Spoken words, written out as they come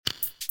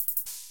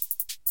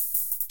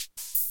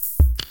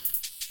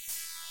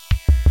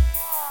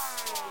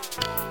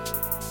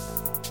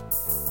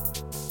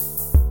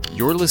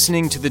You're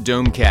listening to the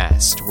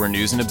Domecast, where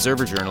news and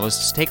observer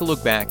journalists take a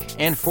look back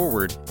and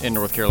forward in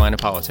North Carolina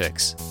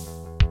politics.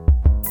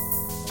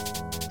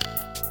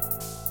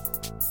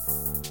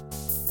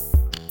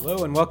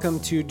 Hello and welcome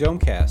to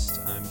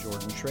Domecast. I'm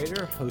Jordan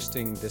Schrader,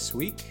 hosting this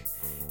week.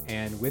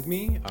 And with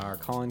me are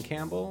Colin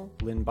Campbell,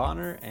 Lynn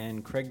Bonner,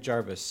 and Craig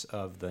Jarvis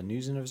of the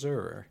News and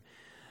Observer.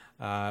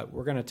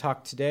 We're going to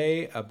talk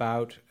today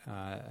about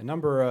a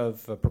number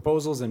of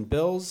proposals and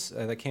bills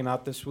that came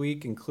out this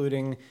week,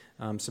 including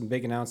some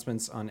big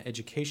announcements on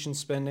education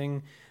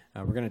spending.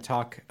 We're going to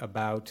talk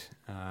about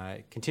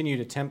continued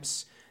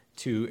attempts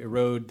to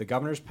erode the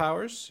governor's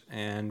powers,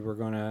 and we're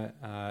going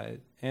to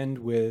end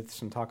with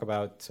some talk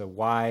about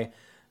why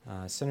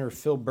Senator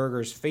Phil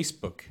Berger's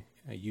Facebook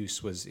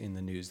use was in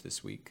the news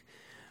this week.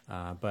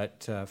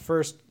 But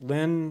first,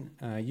 Lynn,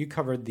 you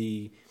covered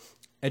the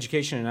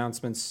education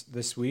announcements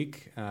this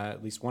week,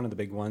 at least one of the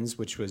big ones,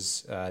 which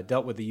was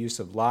dealt with the use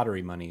of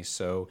lottery money.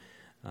 So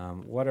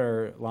what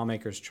are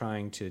lawmakers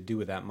trying to do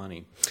with that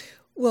money?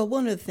 Well,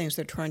 one of the things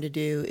they're trying to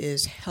do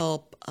is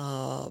help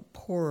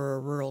poorer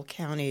rural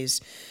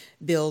counties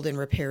build and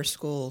repair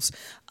schools.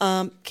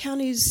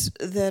 Counties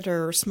that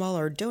are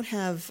smaller don't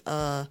have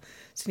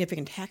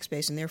significant tax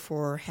base and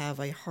therefore have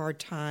a hard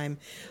time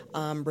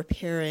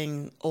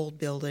repairing old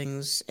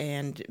buildings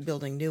and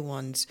building new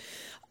ones.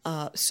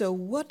 So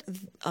what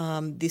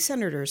the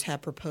senators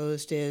have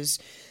proposed is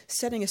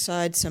setting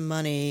aside some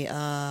money,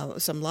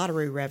 some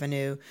lottery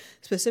revenue,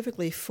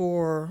 specifically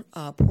for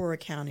poorer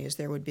counties.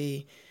 There would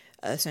be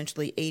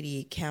essentially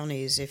 80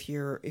 counties if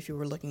you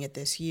were looking at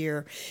this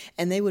year,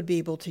 and they would be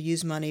able to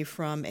use money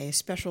from a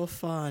special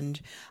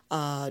fund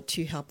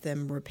to help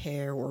them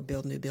repair or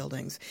build new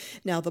buildings.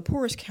 Now, the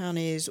poorest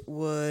counties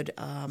would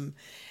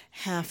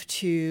have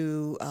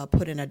to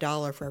put in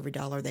 $1 for every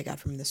dollar they got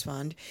from this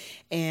fund,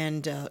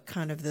 and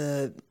kind of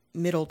the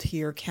middle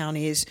tier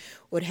counties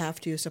would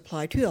have to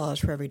supply $2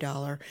 for every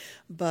dollar.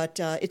 But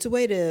it's a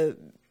way to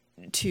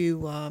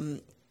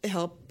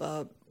help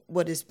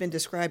what has been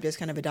described as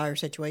kind of a dire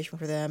situation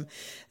for them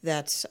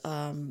that's,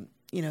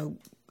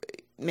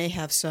 may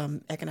have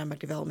some economic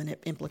development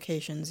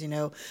implications,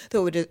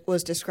 though it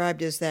was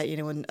described as that,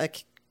 when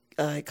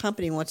a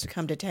company wants to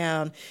come to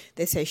town,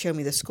 they say, show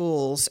me the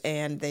schools,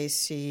 and they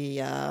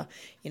see,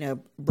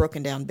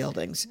 broken down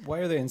buildings. Why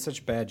are they in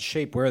such bad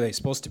shape? Where are they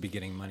supposed to be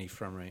getting money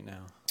from right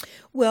now?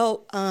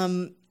 Well,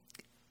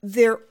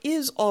 there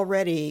is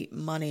already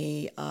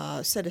money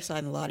set aside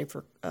in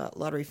the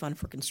lottery fund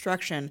for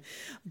construction,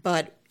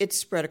 but it's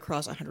spread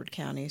across 100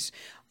 counties,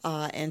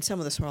 and some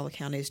of the smaller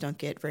counties don't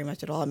get very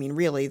much at all. I mean,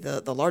 really,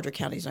 the larger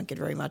counties don't get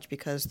very much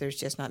because there's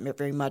just not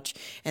very much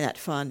in that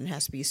fund and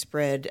has to be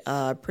spread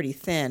pretty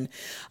thin.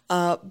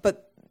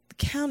 But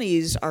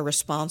counties are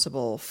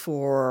responsible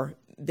for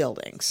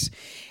buildings.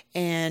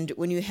 And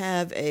when you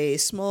have a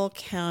small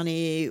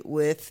county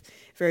with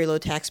very low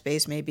tax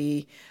base,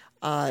 maybe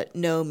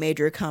no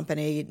major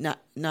company,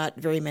 not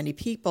very many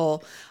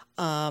people,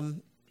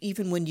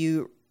 even when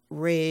you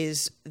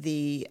raise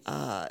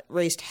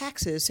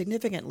taxes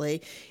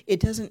significantly, it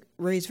doesn't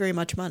raise very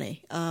much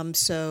money.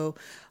 So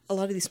a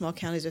lot of these small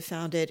counties have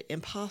found it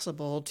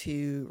impossible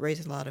to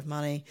raise a lot of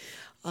money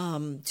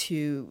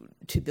to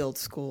build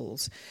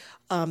schools.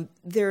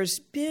 There's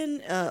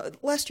been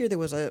last year there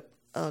was a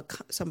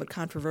somewhat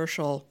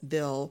controversial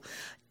bill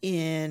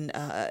in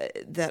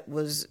that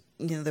was.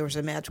 There was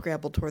a mad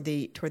scramble toward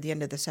the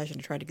end of the session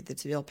to try to get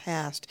this bill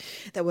passed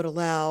that would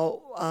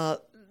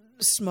allow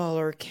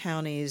smaller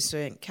counties,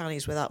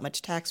 counties without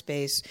much tax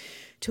base,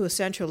 to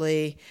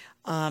essentially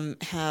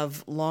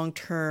have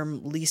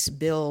long-term lease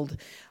build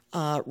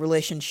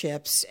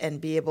relationships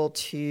and be able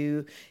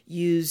to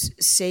use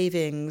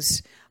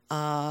savings,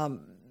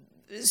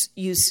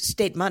 use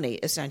state money,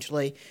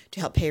 essentially, to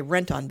help pay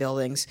rent on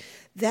buildings.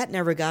 That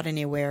never got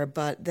anywhere,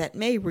 but that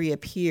may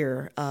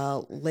reappear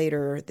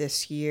later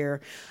this year.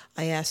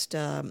 I asked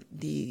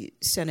the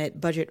Senate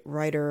budget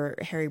writer,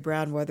 Harry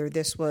Brown, whether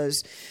this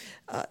was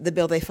the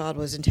bill they filed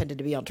was intended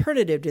to be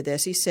alternative to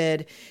this. He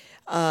said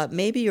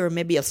maybe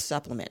a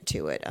supplement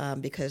to it,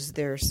 because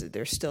there's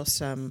still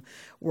some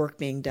work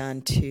being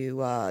done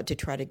to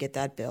try to get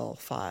that bill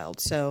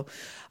filed. So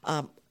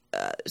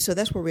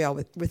that's where we are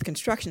with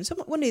construction. So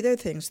one of the other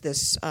things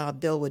this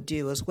bill would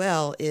do as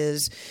well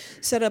is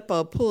set up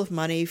a pool of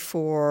money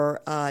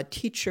for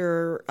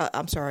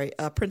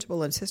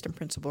principal and assistant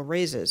principal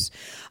raises.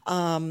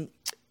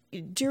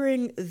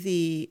 During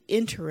the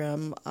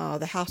interim,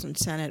 the House and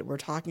Senate were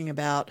talking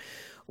about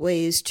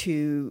ways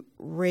to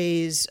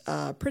raise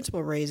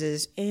principal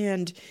raises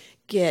and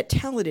get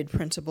talented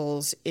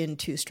principals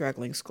into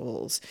struggling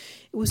schools.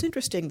 It was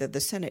interesting that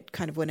the Senate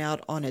kind of went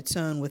out on its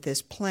own with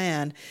this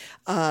plan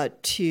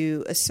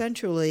to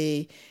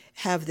essentially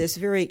have this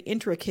very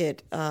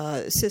intricate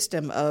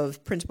system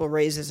of principal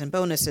raises and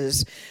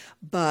bonuses,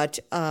 but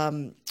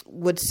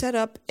would set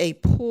up a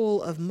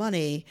pool of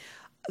money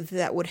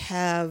that would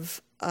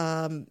have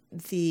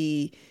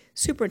the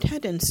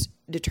superintendents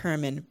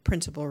determine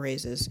principal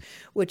raises,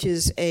 which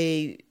is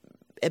a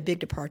a big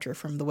departure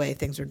from the way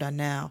things are done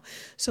now.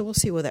 So we'll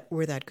see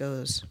where that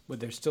goes. Would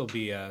there still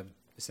be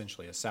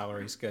essentially a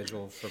salary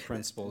schedule for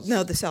principals?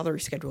 No, the salary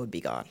schedule would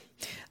be gone.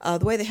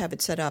 The way they have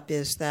it set up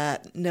is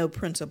that no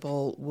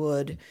principal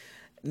would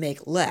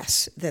make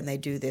less than they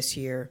do this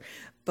year,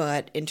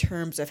 but in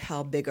terms of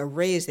how big a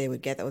raise they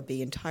would get, that would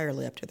be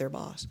entirely up to their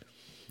boss.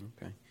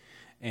 Okay.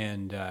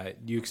 And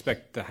do you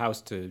expect the House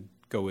to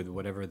go with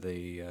whatever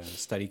the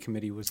study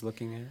committee was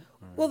looking at?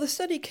 Or? Well, the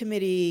study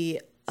committee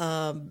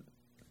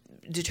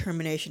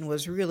determination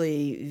was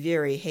really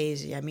very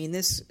hazy. I mean,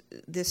 this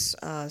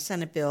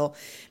Senate bill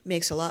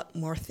makes a lot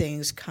more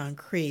things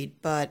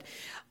concrete, but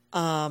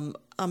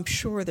I'm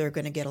sure they're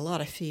going to get a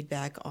lot of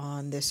feedback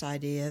on this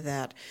idea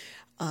that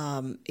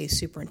a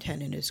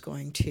superintendent is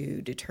going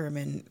to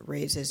determine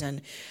raises,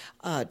 and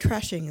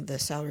trashing the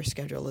salary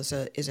schedule is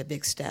a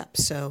big step.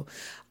 So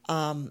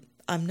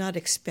I'm not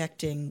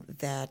expecting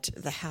that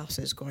the House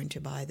is going to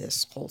buy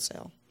this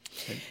wholesale.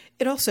 Okay.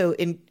 It also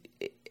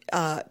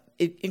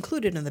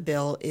included in the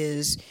bill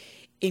is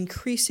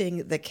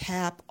increasing the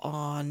cap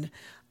on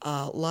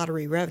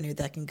lottery revenue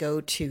that can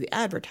go to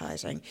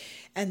advertising,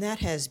 and that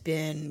has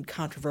been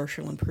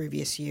controversial in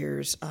previous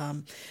years.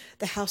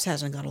 The House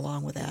hasn't gone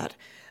along with that.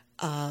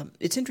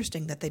 It's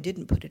interesting that they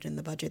didn't put it in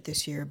the budget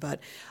this year, but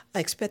I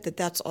expect that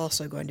that's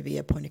also going to be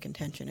a point of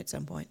contention at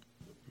some point.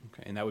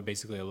 Okay, and that would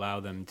basically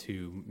allow them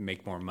to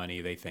make more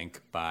money, they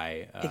think,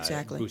 by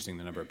exactly. boosting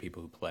the number of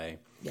people who play.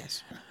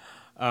 Yes.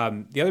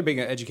 The other big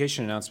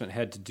education announcement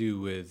had to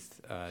do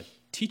with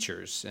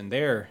teachers and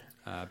their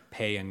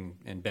pay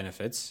and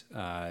benefits.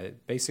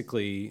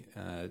 Basically,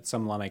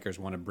 some lawmakers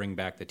want to bring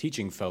back the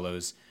Teaching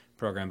Fellows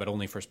program, but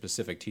only for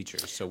specific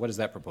teachers. So what does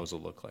that proposal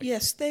look like?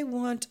 Yes, they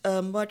want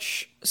a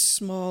much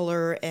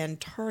smaller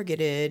and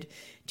targeted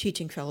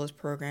Teaching Fellows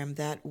program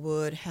that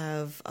would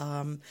have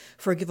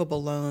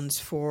forgivable loans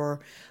for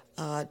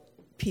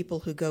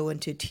people who go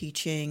into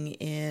teaching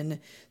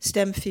in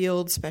STEM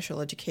fields, special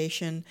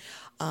education,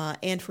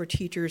 and for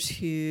teachers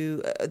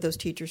who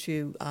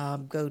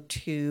go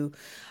to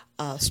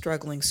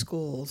struggling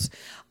schools.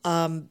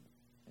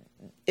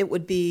 It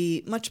would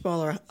be much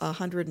smaller,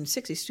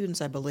 160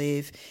 students, I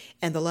believe,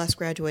 and the last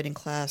graduating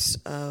class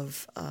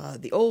of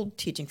the old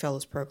Teaching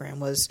Fellows program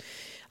was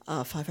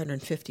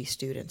 550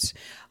 students.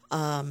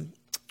 Why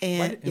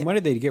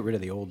did they get rid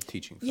of the old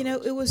Teaching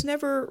Fellows? It was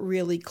never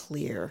really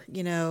clear.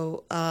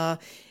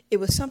 It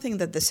was something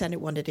that the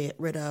Senate wanted to get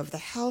rid of. The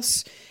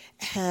House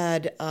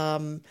had,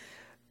 when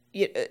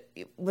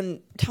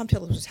Tom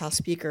Tillis was House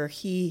Speaker,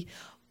 he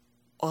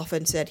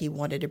often said he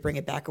wanted to bring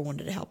it back or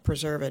wanted to help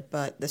preserve it,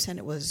 but the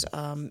Senate was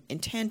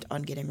intent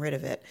on getting rid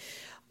of it.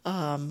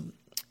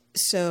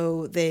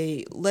 So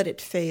they let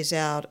it phase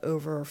out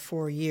over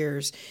 4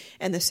 years,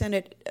 and the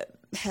Senate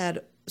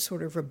had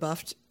sort of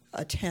rebuffed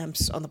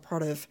attempts on the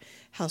part of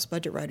House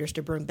budget writers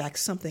to bring back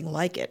something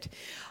like it.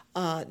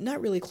 Not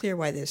really clear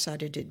why they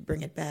decided to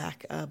bring it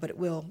back, but it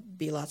will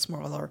be a lot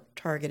smaller,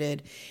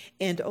 targeted,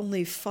 and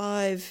only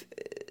 5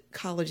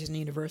 colleges and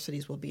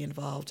universities will be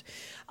involved.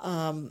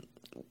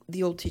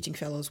 The old Teaching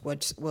Fellows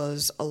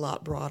was a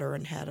lot broader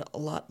and had a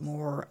lot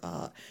more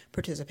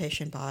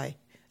participation by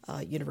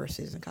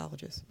universities and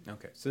colleges.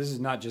 Okay, so this is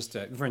not just,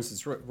 for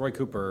instance,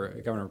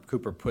 Governor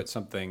Cooper put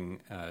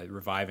something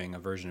reviving a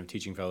version of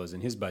Teaching Fellows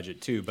in his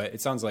budget too, but it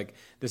sounds like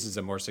this is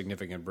a more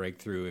significant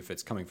breakthrough if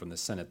it's coming from the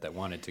Senate that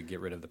wanted to get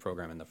rid of the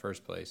program in the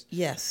first place.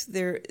 Yes,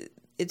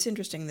 it's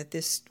interesting that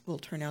this will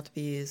turn out to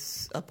be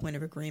a point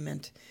of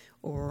agreement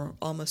or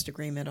almost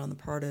agreement on the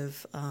part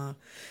of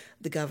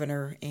the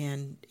governor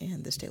and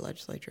the state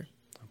legislature.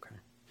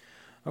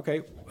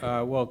 Okay.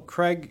 Well,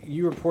 Craig,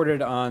 you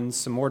reported on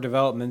some more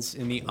developments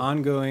in the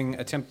ongoing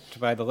attempt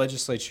by the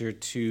legislature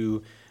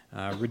to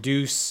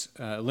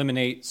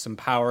eliminate some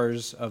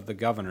powers of the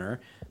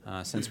governor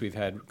since we've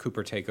had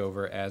Cooper take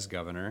over as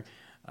governor.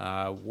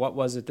 What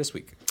was it this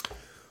week?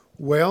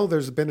 Well,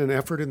 there's been an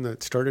effort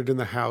that started in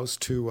the House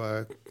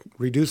to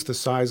reduce the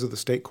size of the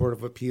State Court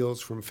of Appeals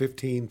from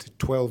 15 to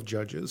 12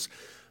 judges.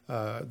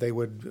 They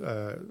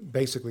would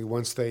basically,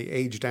 once they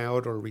aged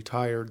out or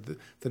retired,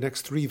 the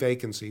next 3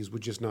 vacancies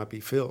would just not be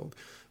filled.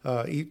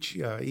 Each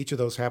of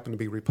those happened to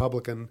be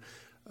Republican.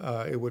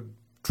 It would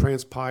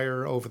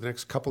transpire over the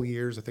next couple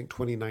years. I think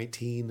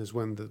 2019 is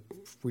when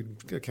we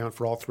account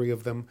for all 3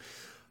 of them.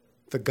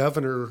 The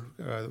governor,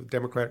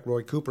 Democrat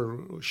Roy Cooper,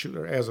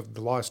 as of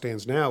the law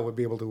stands now, would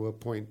be able to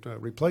appoint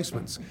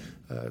replacements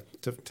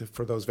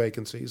for those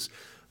vacancies.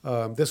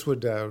 This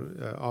would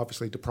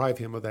obviously deprive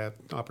him of that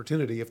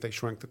opportunity if they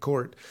shrunk the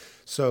court.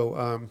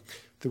 So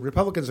the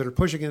Republicans that are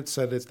pushing it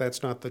said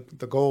that's not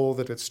the goal,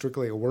 that it's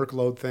strictly a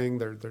workload thing.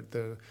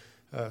 The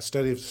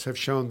studies have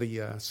shown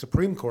the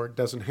Supreme Court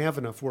doesn't have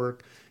enough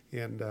work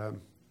and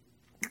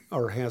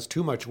or has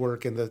too much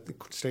work, and the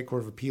State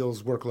Court of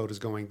Appeals workload is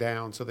going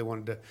down. So they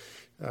wanted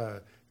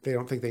to they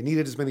don't think they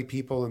needed as many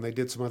people, and they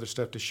did some other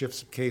stuff to shift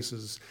some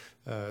cases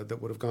that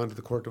would have gone to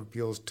the Court of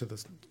Appeals to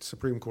the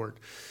Supreme Court.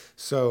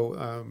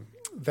 So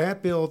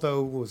that bill,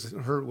 though, was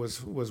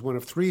one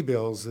of 3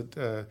 bills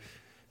that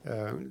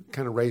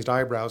kind of raised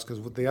eyebrows,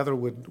 because the other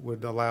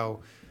would allow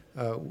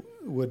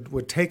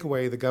would take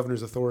away the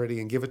governor's authority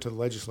and give it to the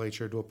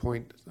legislature to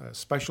appoint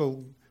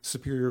special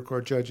Superior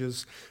Court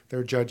judges.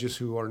 They're judges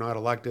who are not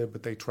elected,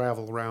 but they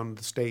travel around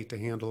the state to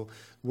handle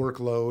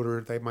workload,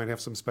 or they might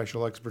have some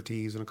special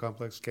expertise in a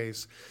complex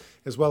case,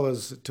 as well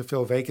as to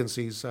fill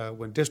vacancies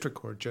when district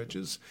court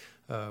judges,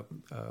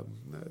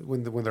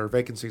 when there are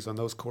vacancies on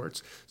those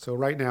courts. So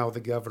right now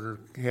the governor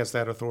has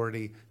that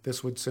authority.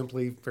 This would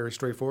simply, very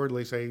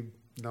straightforwardly say,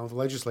 no, the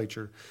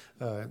legislature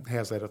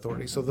has that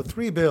authority. So the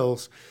three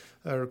bills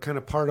are kind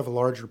of part of a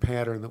larger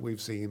pattern that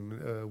we've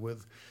seen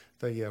with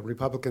the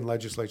Republican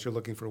legislature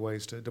looking for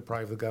ways to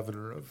deprive the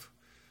governor of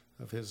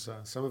his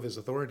some of his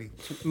authority.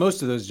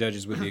 Most of those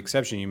judges, with the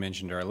exception you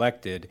mentioned, are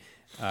elected.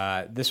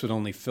 This would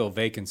only fill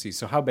vacancies.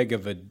 So how big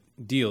of a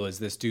deal is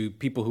this? Do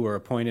people who are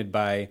appointed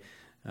by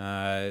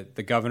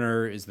the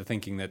governor, is the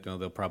thinking that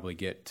they'll probably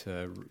get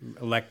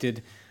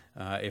elected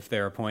if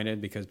they're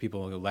appointed because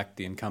people elect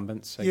the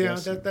incumbents? I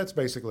guess? That's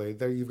basically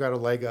there. You've got a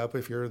leg up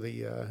if you're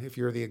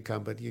the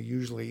incumbent. You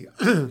usually,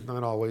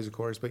 not always, of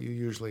course, but you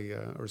usually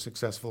are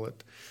successful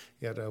at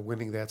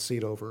winning that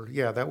seat over.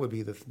 Yeah, that would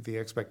be the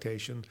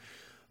expectation.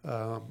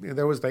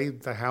 There was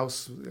the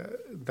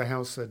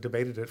House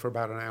debated it for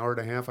about an hour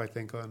and a half, I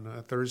think,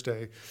 on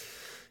Thursday.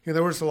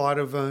 There was a lot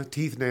of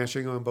teeth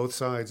gnashing on both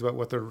sides about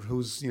what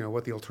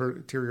the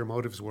ulterior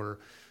motives were.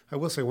 I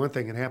will say one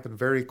thing: it happened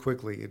very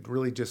quickly. It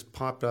really just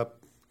popped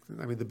up.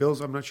 I mean, the bills,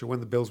 I'm not sure when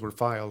the bills were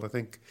filed. I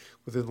think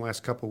within the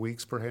last couple of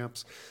weeks,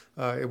 perhaps.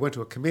 It went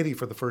to a committee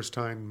for the first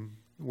time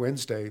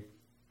Wednesday,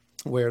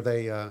 where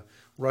they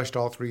rushed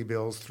all three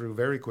bills through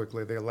very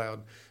quickly. They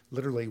allowed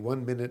literally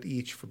 1 minute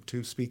each from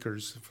two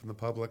speakers from the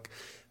public.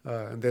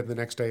 And then the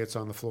next day it's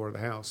on the floor of the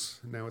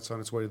House. Now it's on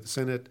its way to the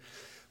Senate.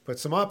 But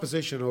some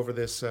opposition over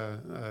this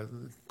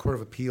Court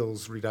of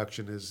Appeals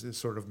reduction is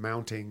sort of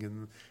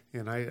mounting,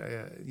 and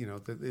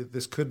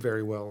this could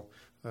very well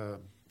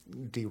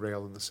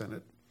derail in the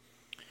Senate.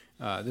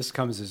 This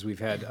comes as we've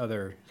had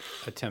other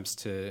attempts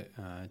to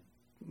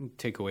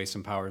take away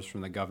some powers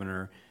from the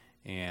governor,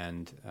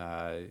 and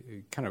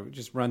kind of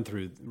just run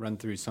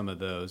through some of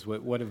those.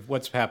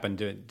 What's happened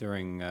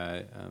during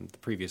the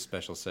previous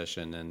special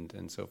session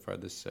and so far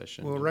this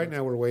session? Well, right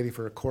now we're waiting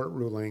for a court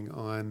ruling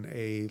on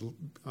a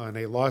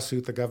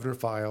lawsuit the governor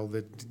filed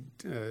that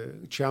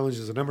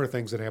challenges a number of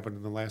things that happened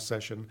in the last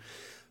session,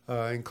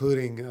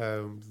 including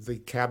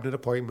the cabinet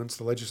appointments,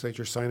 the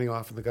legislature signing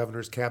off on the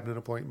governor's cabinet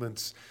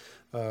appointments,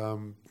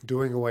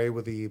 doing away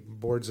with the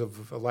boards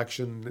of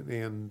election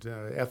and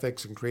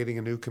ethics and creating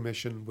a new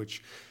commission,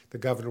 which the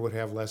governor would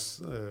have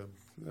less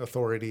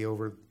authority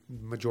over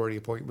majority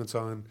appointments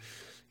on,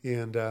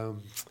 and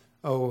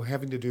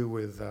having to do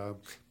with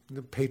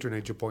the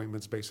patronage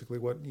appointments, basically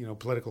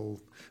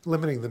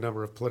limiting the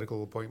number of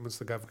political appointments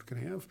the governor can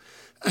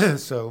have.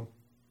 So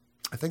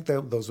I think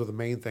that those were the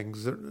main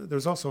things.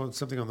 There's also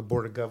something on the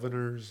Board of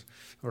Governors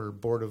or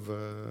Boards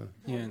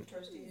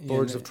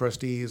of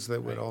Trustees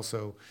that would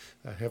also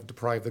have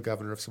deprived the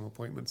governor of some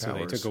appointment powers. So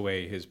they took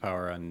away his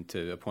power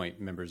to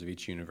appoint members of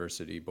each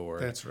university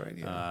board. That's right.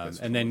 Yeah,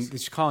 then,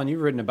 Colin,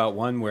 you've written about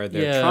one where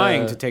they're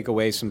trying to take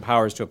away some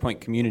powers to appoint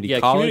community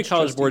college community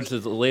college trustees. boards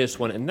is the latest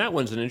one, and that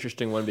one's an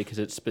interesting one because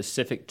it's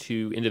specific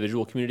to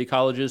individual community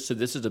colleges. So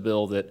this is a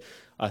bill that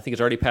I think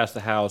it's already passed the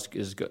House,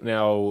 is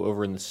now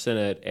over in the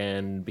Senate,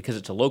 and because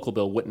it's a local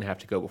bill, wouldn't have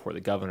to go before the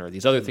governor.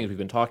 These other things we've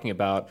been talking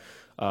about,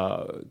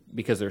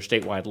 because they're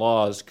statewide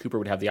laws, Cooper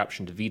would have the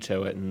option to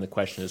veto it, and the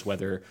question is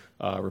whether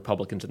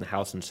Republicans in the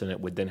House and Senate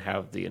would then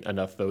have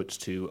enough votes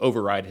to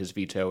override his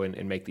veto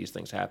and make these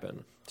things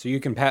happen. So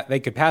they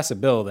could pass a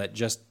bill that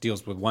just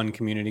deals with one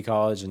community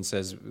college and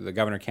says the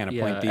governor can't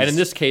appoint these. And in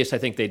this case, I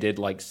think they did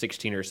like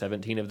 16 or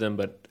 17 of them,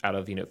 but out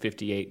of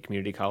 58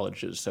 community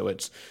colleges, so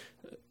it's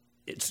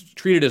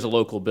treated as a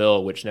local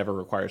bill, which never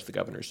requires the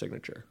governor's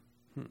signature.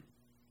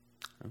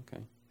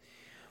 Okay.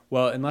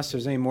 Well, unless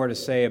there's any more to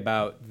say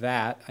about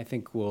that, I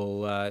think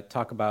we'll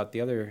talk about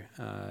the other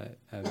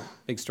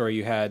big story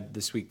you had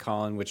this week,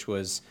 Colin, which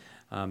was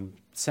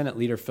Senate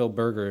Leader Phil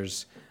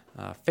Berger's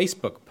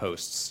Facebook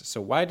posts.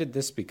 So why did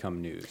this become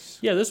news?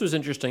 Yeah, this was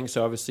interesting.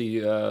 So obviously,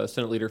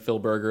 Senate Leader Phil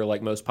Berger,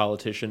 like most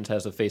politicians,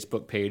 has a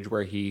Facebook page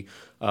where he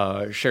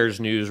shares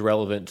news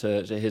relevant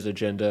to his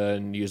agenda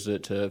and uses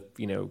it to,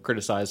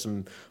 criticize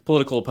some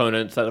political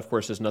opponents. That, of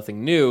course, is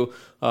nothing new.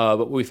 But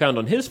what we found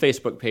on his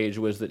Facebook page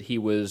was that he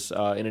was,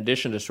 in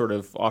addition to sort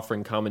of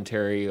offering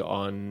commentary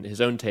on his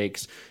own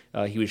takes,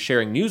 he was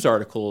sharing news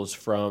articles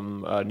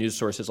from news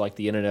sources like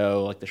the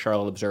NNO, like the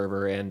Charlotte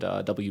Observer, and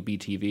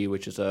WBTV,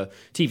 which is a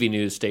TV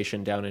news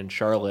station down in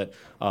Charlotte,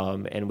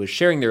 and was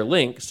sharing their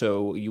link.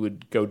 So you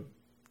would go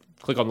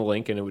click on the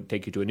link and it would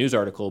take you to a news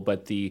article,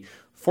 but the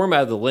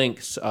format of the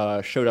links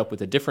showed up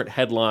with a different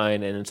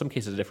headline and in some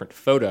cases a different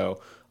photo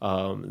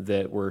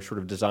that were sort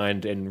of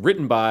designed and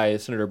written by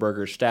Senator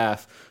Berger's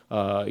staff,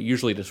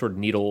 usually to sort of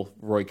needle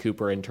Roy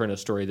Cooper and turn a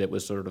story that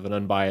was sort of an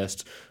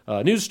unbiased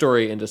news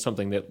story into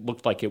something that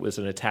looked like it was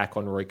an attack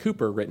on Roy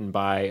Cooper written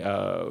by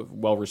a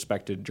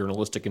well-respected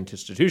journalistic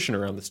institution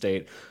around the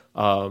state.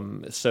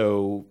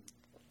 So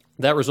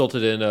That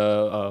resulted in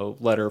a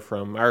letter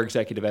from our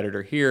executive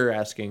editor here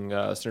asking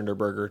Senator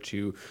Berger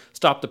to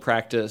stop the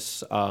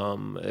practice.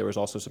 There was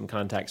also some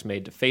contacts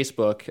made to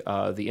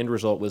Facebook. The end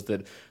result was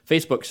that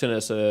Facebook sent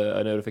us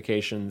a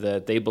notification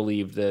that they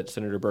believed that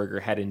Senator Berger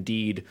had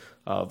indeed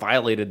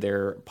violated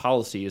their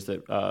policies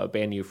that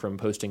ban you from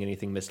posting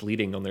anything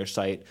misleading on their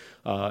site,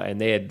 and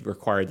they had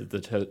required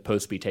that the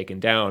post be taken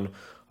down.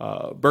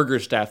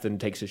 Berger's staff then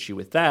takes issue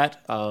with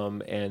that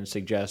and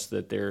suggests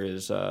that there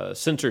is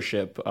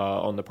censorship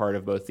on the part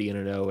of both the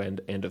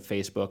NNO and of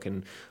Facebook,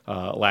 and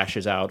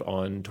lashes out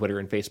on Twitter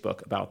and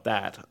Facebook about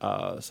that.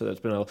 So that's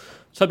been a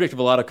subject of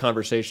a lot of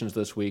conversations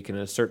this week, and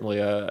it's certainly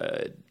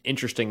an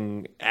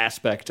interesting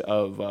aspect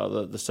of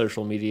the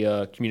social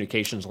media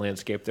communications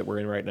landscape that we're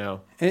in right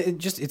now.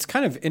 And it's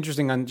kind of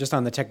interesting on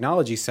the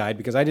technology side,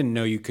 because I didn't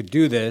know you could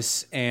do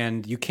this,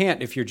 and you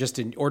can't if you're just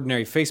an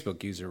ordinary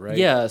Facebook user, right?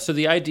 Yeah, so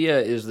the idea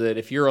is that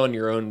if you're on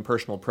your own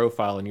personal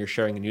profile and you're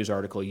sharing a news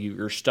article,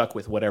 you're stuck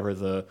with whatever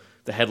the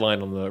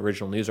headline on the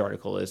original news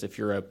article is. If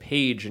you're a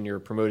page and you're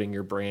promoting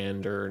your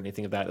brand or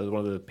anything of that,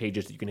 one of the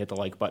pages that you can hit the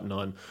like button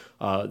on,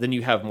 then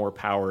you have more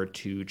power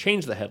to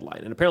change the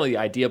headline. And apparently the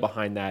idea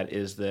behind that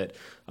is that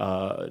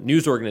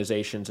news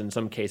organizations in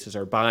some cases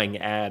are buying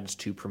ads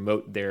to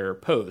promote their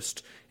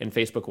post, and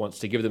Facebook wants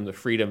to give them the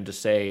freedom to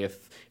say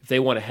if they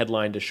want a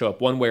headline to show up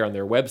one way on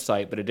their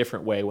website but a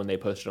different way when they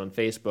post it on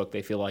Facebook,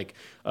 they feel like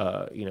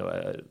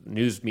a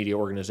news media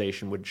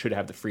organization should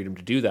have the freedom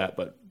to do that.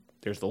 But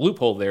there's the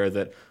loophole there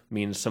that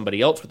means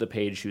somebody else with the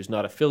page who's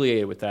not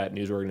affiliated with that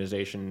news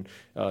organization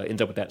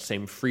ends up with that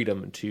same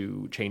freedom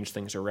to change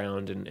things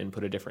around and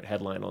put a different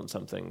headline on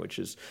something, which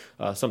is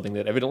something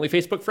that evidently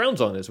Facebook frowns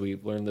on, as we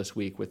learned this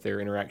week with their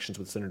interactions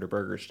with Senator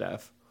Berger's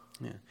staff.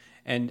 Yeah.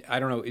 And I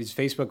don't know, is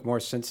Facebook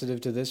more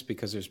sensitive to this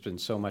because there's been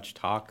so much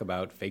talk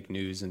about fake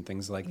news and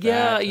things like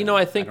that? Yeah,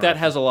 I think that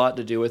has a lot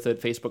to do with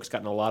it. Facebook's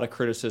gotten a lot of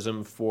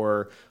criticism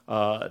for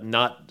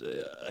not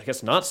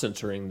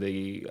censoring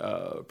the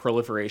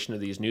proliferation of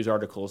these news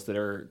articles that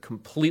are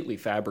completely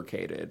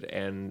fabricated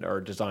and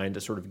are designed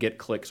to sort of get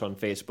clicks on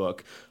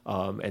Facebook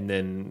and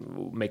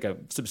then make a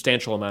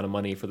substantial amount of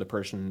money for the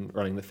person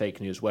running the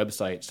fake news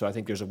website. So I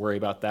think there's a worry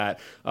about that.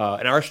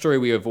 In our story,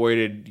 we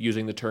avoided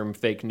using the term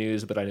fake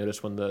news, but I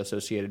noticed when the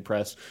Associated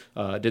Press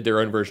did their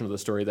own version of the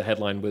story, the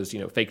headline was,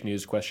 fake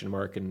news ?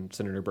 And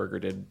Senator Berger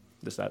did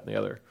this, that, and the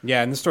other.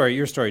 Yeah, and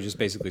your story just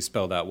basically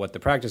spelled out what the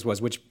practice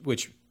was,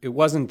 which it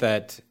wasn't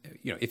that,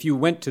 if you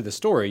went to the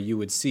story, you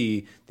would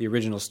see the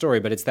original story,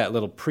 but it's that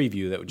little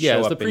preview that would show up. Yeah,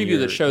 it's the preview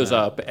that shows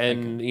up,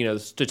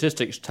 and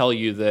statistics tell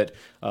you that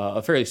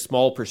a fairly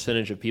small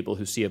percentage of people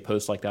who see a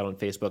post like that on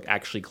Facebook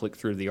actually click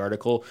through the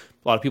article.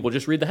 A lot of people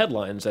just read the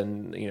headlines,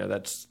 and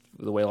that's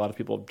the way a lot of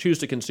people choose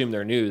to consume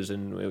their news,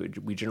 and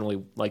we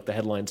generally like the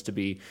headlines to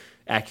be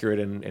accurate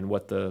and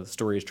what the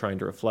story is trying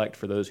to reflect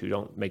for those who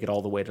don't make it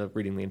all the way to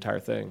reading the entire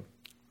thing.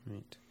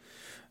 Right.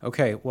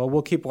 Okay, well,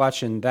 we'll keep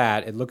watching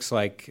that. It looks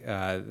like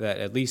that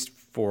at least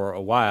for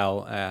a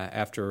while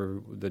after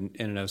the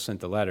NNO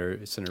sent the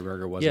letter, Senator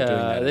Berger wasn't doing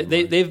that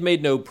anymore. They've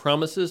made no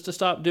promises to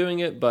stop doing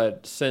it,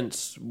 but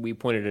since we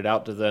pointed it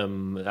out to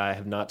them, I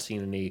have not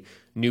seen any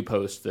new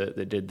posts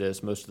that did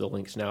this. Most of the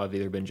links now have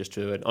either been just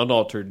to an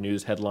unaltered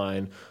news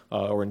headline,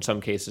 or in some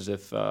cases,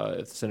 if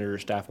the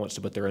senator's staff wants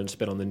to put their own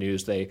spin on the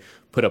news, they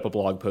put up a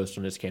blog post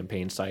on his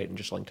campaign site and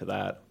just link to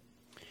that.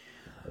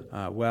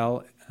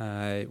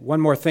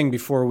 One more thing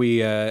before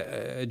we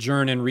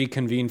adjourn and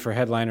reconvene for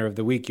Headliner of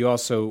the Week. You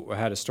also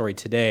had a story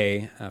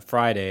today,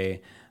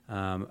 Friday,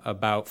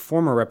 about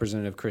former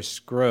Representative Chris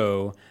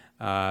Groh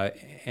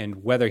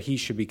and whether he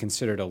should be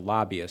considered a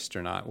lobbyist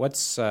or not.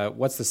 What's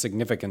the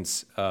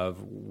significance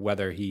of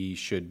whether he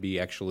should be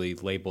actually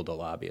labeled a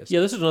lobbyist?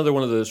 Yeah, this is another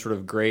one of those sort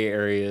of gray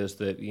areas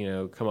that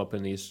come up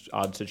in these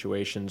odd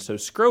situations. So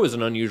Groh is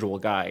an unusual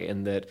guy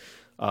in that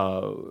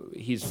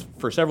he's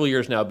for several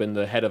years now been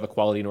the head of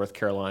Equality North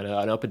Carolina,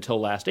 and up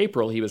until last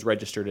April, he was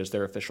registered as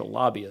their official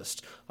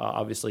lobbyist.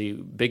 Obviously,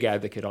 big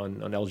advocate on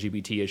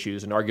LGBT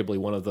issues, and arguably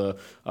one of the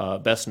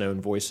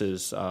best-known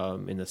voices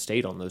in the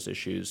state on those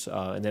issues.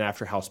 And then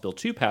after House Bill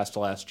 2 passed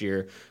last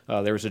year,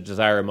 there was a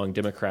desire among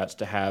Democrats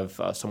to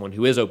have someone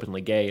who is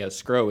openly gay,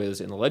 as Groh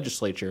is, in the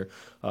legislature.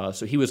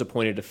 So he was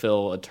appointed to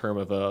fill a term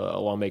of a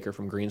lawmaker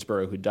from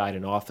Greensboro who died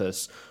in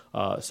office.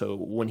 So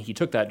when he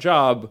took that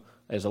job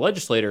as a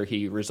legislator,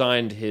 he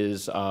resigned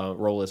his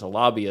role as a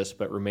lobbyist,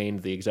 but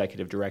remained the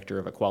executive director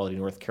of Equality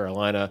North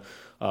Carolina.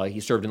 He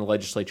served in the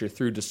legislature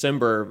through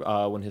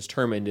December when his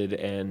term ended,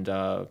 and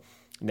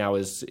now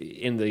is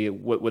in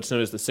what's known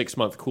as the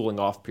 6-month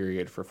cooling off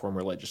period for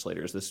former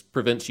legislators. This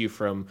prevents you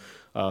from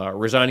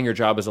resigning your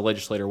job as a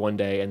legislator one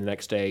day and the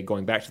next day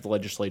going back to the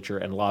legislature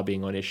and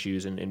lobbying on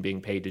issues and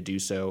being paid to do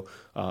so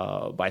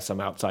by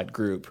some outside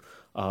group.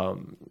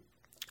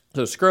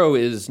 So Skro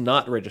is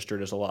not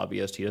registered as a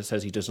lobbyist. He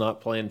says he does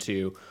not plan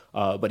to,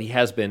 but he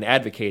has been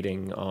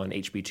advocating on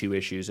HB2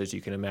 issues, as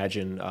you can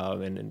imagine,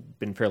 and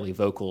been fairly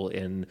vocal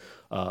in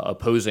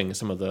opposing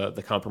some of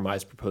the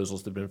compromise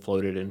proposals that have been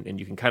floated. And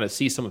you can kind of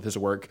see some of his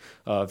work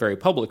very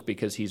public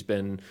because he's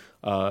been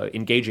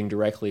engaging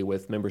directly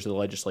with members of the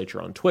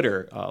legislature on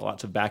Twitter,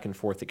 lots of back and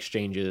forth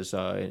exchanges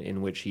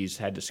in which he's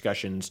had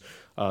discussions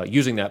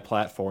using that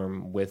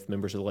platform with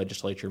members of the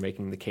legislature,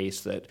 making the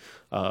case that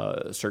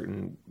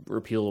certain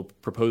repeal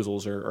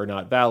proposals are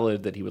not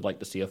valid, that he would like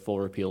to see a full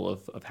repeal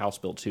of House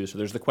Bill 2. So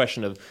there's the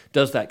question of,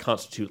 does that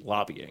constitute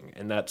lobbying?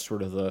 And that's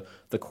sort of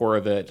the core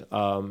of it.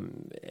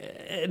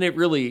 And it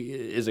really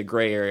is a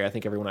gray area. I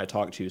think everyone I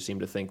talked to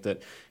seemed to think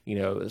that,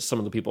 some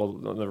of the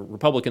people on the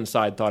Republican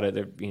side thought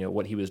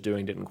what he was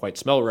doing didn't quite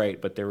smell right,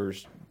 but there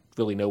was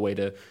really no way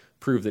to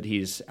prove that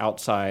he's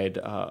outside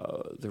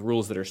the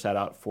rules that are set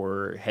out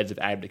for heads of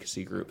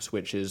advocacy groups,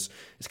 which is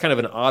kind of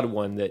an odd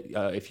one that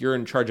if you're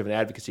in charge of an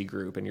advocacy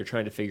group and you're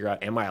trying to figure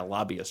out, am I a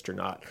lobbyist or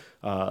not?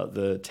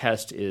 The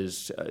test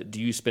is, do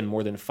you spend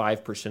more than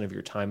 5% of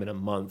your time in a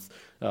month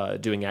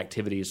doing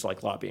activities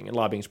like lobbying? And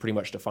lobbying is pretty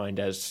much defined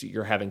as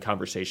you're having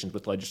conversations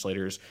with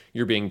legislators,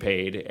 you're being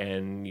paid,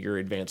 and you're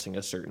advancing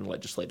a certain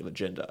legislative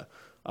agenda.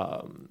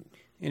 And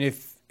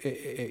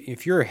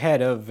if you're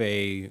head of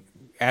a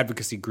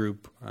advocacy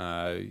group,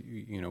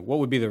 what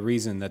would be the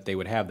reason that they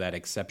would have that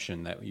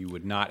exception that you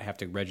would not have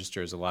to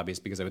register as a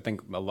lobbyist? Because I would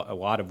think a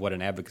lot of what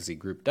an advocacy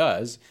group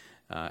does,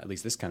 at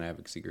least this kind of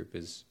advocacy group,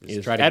 is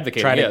try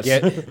to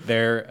get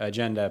their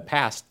agenda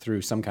passed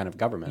through some kind of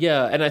government.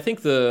 Yeah, and I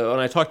think when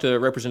I talked to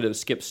Representative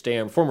Skip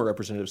Stam, former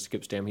Representative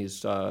Skip Stam,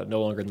 he's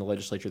no longer in the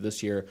legislature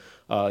this year.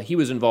 He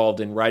was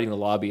involved in writing the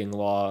lobbying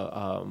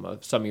law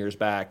some years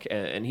back,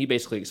 and he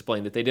basically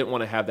explained that they didn't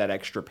want to have that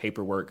extra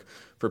paperwork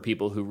for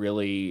people who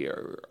really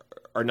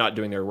are not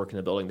doing their work in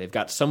the building. They've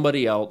got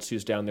somebody else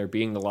who's down there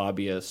being the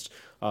lobbyist.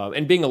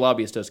 And being a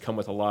lobbyist does come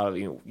with a lot of,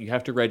 you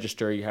have to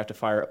register, you have to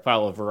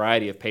file a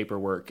variety of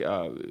paperwork.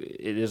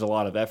 It is a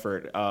lot of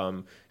effort.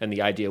 And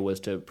the idea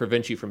was to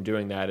prevent you from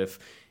doing that if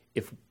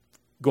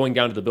going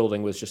down to the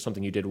building was just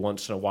something you did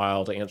once in a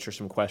while to answer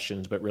some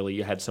questions, but really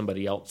you had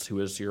somebody else who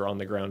was your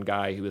on-the-ground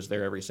guy who was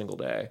there every single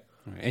day.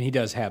 And he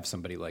does have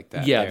somebody like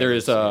that. Yeah, there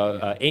is.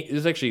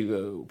 It's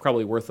actually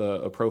probably worth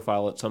a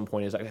profile at some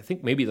point. Is I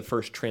think maybe the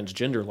first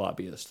transgender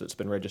lobbyist that's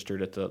been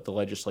registered at the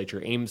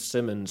legislature, Ames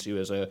Simmons, who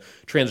is a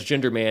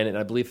transgender man, and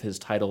I believe his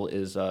title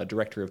is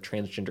Director of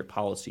Transgender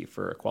Policy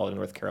for Equality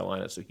North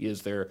Carolina. So he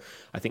is their,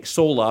 I think,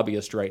 sole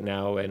lobbyist right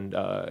now. And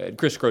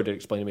Chris Crow did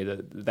explain to me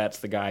that that's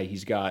the guy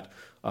he's got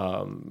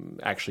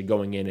actually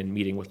going in and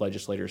meeting with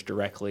legislators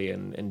directly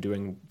and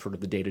doing sort of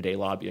the day-to-day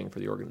lobbying for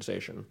the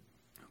organization.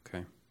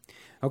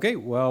 Okay,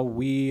 well,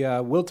 we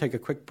will take a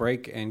quick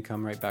break and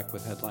come right back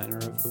with Headliner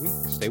of the Week.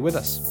 Stay with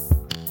us.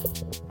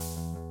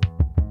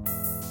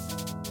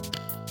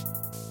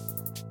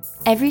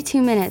 Every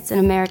 2 minutes, an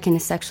American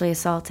is sexually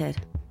assaulted.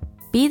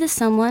 Be the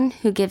someone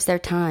who gives their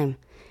time.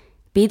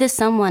 Be the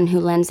someone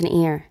who lends an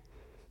ear.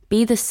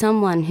 Be the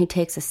someone who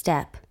takes a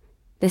step.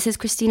 This is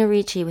Christina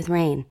Ricci with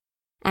RAINN,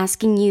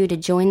 asking you to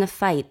join the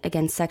fight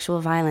against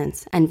sexual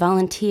violence and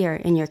volunteer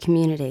in your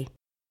community.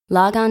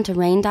 Log on to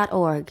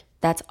RAINN.org.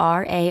 That's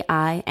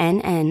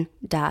RAINN.org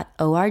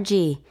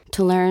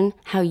to learn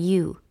how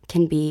you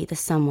can be the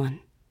someone.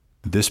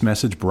 This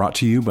message brought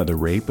to you by the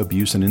Rape,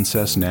 Abuse, and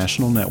Incest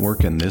National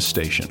Network and this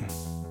station.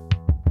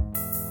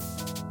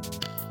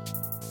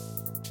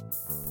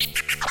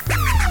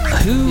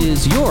 Who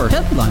is your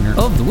headliner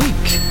of the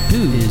week?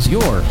 Who is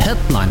your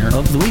headliner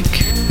of the week?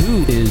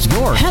 Who is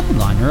your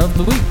headliner of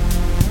the week?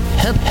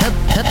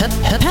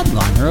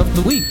 Headliner of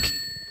the week.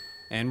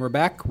 And we're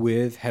back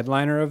with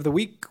Headliner of the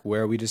Week,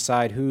 where we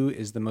decide who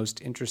is the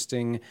most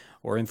interesting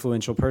or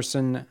influential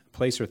person,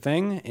 place, or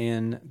thing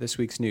in this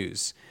week's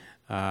news.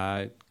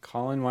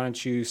 Colin, why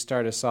don't you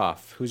start us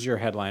off? Who's your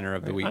Headliner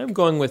of the Week? I'm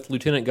going with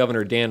Lieutenant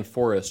Governor Dan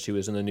Forest, who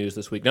is in the news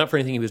this week. Not for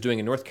anything he was doing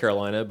in North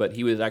Carolina, but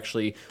he was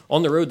actually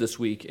on the road this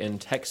week in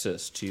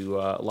Texas to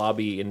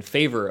lobby in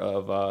favor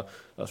of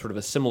sort of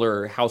a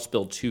similar House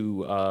Bill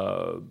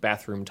 2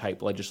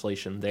 bathroom-type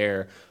legislation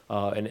there,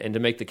 and to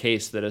make the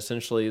case that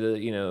essentially,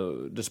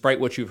 despite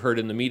what you've heard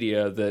in the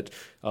media, that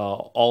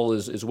all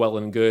is well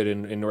and good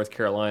in North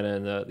Carolina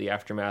in the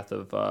aftermath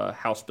of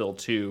House Bill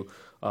 2.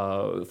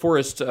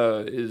 Forrest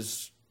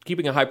is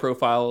keeping a high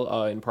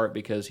profile in part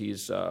because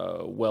he's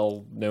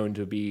well known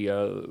to be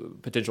a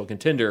potential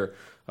contender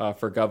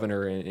for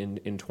governor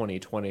in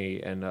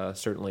 2020, and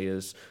certainly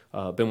has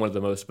been one of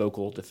the most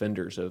vocal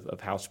defenders of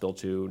House Bill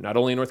 2, not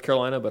only in North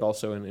Carolina, but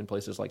also in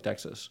places like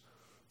Texas.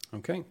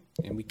 Okay,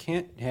 and we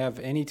can't have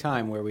any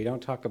time where we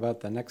don't talk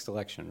about the next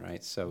election,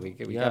 right? So we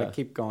got to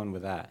keep going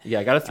with that. Yeah,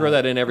 I got to throw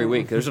that in every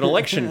week. There's an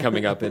election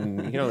coming up,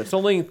 and it's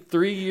only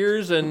 3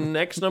 years and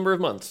X number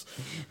of months.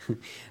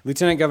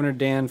 Lieutenant Governor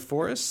Dan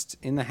Forest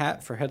in the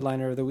hat for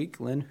Headliner of the Week.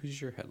 Lynn,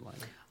 who's your headliner?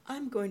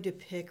 I'm going to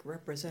pick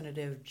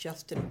Representative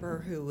Justin Burr,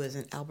 who is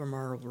an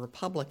Albemarle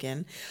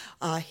Republican.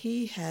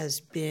 He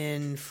has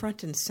been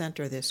front and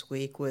center this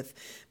week with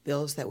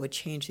bills that would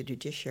change the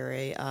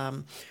judiciary,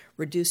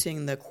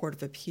 reducing the Court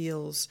of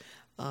Appeals,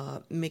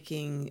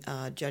 making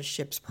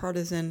judgeships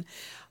partisan.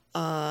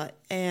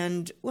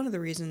 And one of the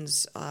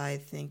reasons I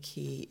think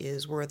he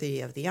is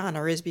worthy of the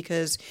honor is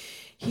because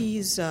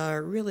he's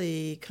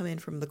really come in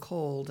from the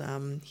cold.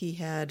 He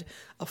had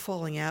a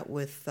falling out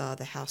with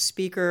the House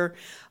Speaker,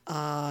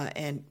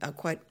 and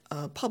quite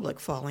a public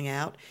falling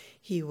out.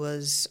 He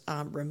was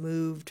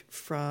removed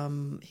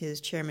from his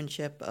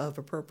chairmanship of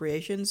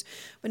appropriations,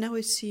 but now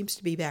he seems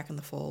to be back in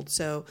the fold.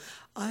 So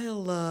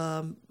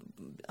I'll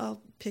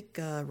pick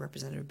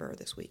Representative Burr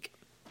this week.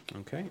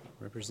 Okay,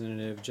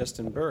 Representative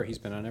Justin Burr. He's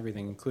been on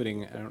everything,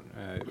 including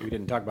we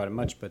didn't talk about it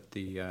much, but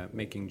the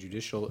making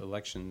judicial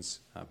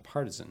elections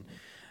partisan,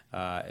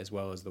 as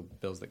well as the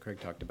bills that Craig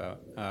talked about.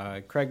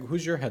 Craig,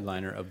 who's your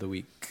headliner of the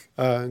week?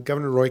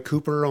 Governor Roy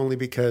Cooper, only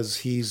because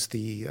he's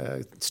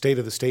the State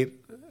of the State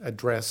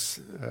address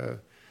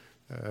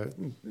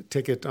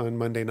ticket on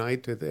Monday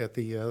night at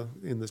the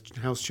in the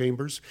House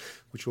chambers,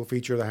 which will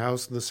feature the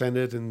House and the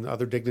Senate and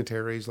other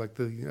dignitaries like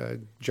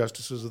the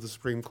justices of the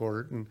Supreme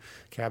Court and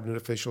cabinet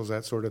officials,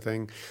 that sort of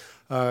thing.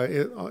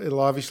 It'll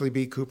obviously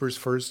be Cooper's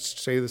first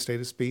State of the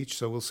State speech,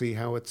 so we'll see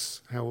how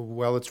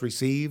well it's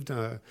received.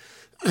 I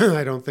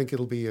don't think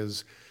it'll be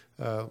as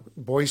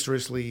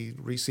boisterously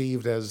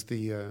received as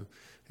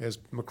as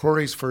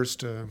McCrory's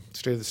first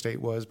State of the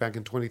State was back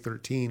in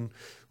 2013,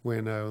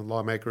 when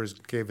lawmakers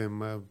gave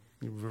him a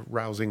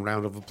rousing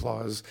round of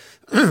applause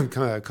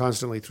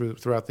constantly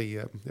throughout the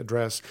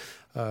address.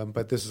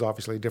 But this is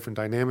obviously a different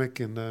dynamic,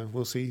 and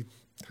we'll see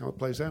how it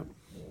plays out.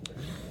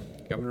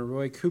 Governor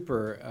Roy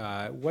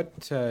Cooper,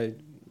 what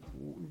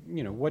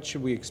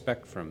should we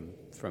expect from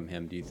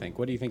him, do you think?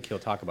 What do you think he'll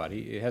talk about?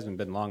 It hasn't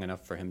been long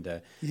enough for him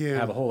to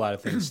have a whole lot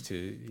of things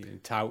to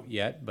tout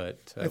yet,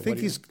 but I think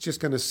he's just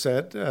going to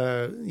set,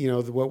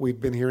 what we've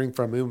been hearing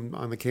from him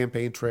on the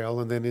campaign trail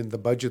and then in the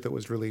budget that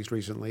was released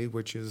recently,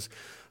 which is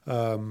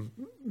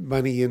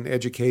money in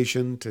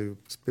education to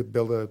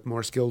build a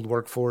more skilled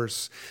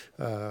workforce,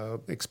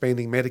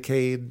 expanding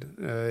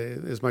Medicaid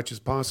as much as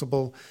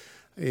possible,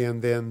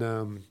 and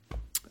then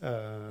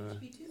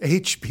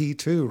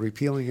HB2,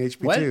 repealing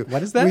HB2.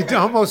 What is that? We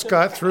almost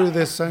got through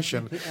this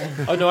session.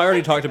 Oh, no, I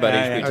already talked about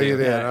HB2. Oh, you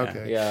did?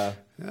 Okay. Yeah.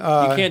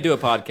 You can't do a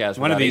podcast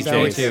one of these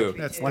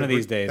days. One of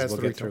these days, we'll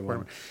get through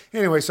one.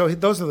 Anyway, so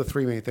those are the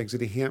three main things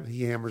that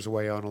he hammers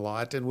away on a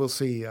lot, and we'll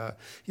see.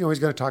 He's going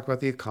to talk about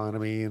the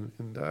economy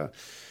and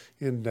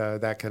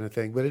that kind of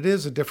thing. But it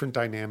is a different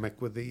dynamic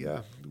with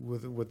the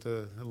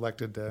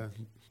elected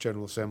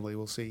General Assembly.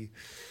 We'll see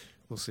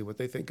what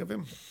they think of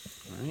him.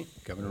 All right,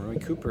 Governor Roy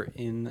Cooper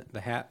in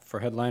the hat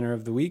for Headliner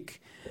of the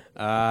Week.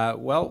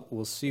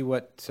 We'll see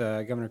what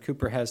Governor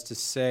Cooper has to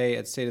say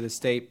at State of the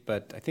State,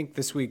 but I think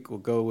this week we'll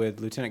go with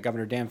Lieutenant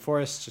Governor Dan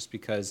Forest, just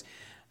because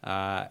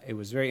it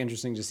was very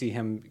interesting to see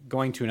him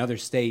going to another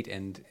state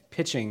and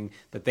pitching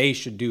that they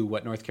should do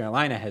what North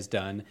Carolina has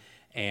done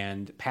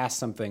and pass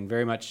something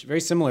very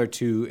similar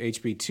to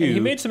HB2. And he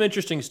made some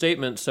interesting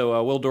statements.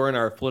 So Will Doran,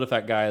 our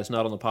PolitiFact guy, is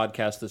not on the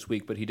podcast this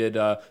week, but he did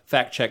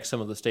fact check some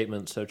of the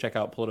statements. So check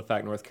out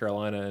PolitiFact North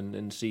Carolina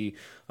and see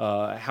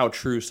how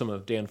true some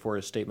of Dan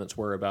Forest's statements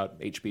were about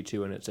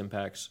HB2 and its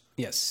impacts.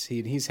 Yes,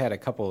 he's had a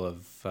couple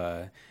of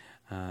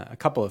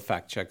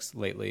fact checks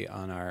lately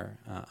on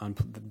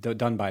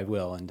done by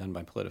Will and done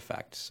by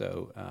PolitiFact.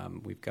 So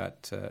we've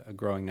got a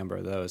growing number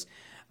of those.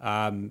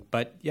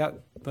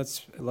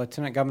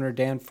 Lieutenant Governor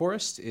Dan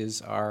Forest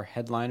is our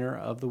headliner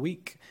of the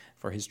week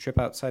for his trip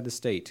outside the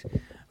state.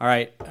 All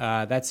right,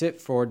 that's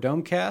it for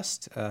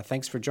Domecast.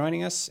 Thanks for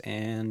joining us,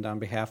 and on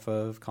behalf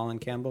of Colin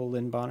Campbell,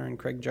 Lynn Bonner, and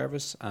Craig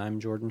Jarvis,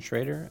 I'm Jordan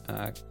Schrader.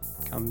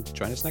 Come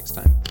join us next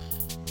time.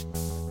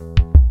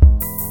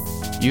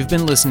 You've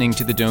been listening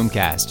to the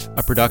Domecast,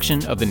 a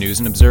production of the News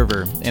and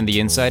Observer and the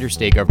Insider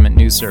State Government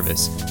News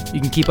Service. You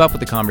can keep up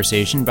with the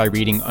conversation by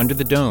reading Under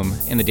the Dome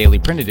in the daily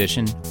print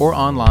edition or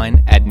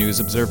online at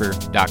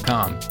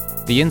newsobserver.com.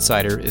 The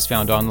Insider is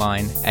found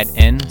online at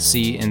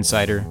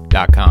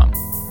ncinsider.com.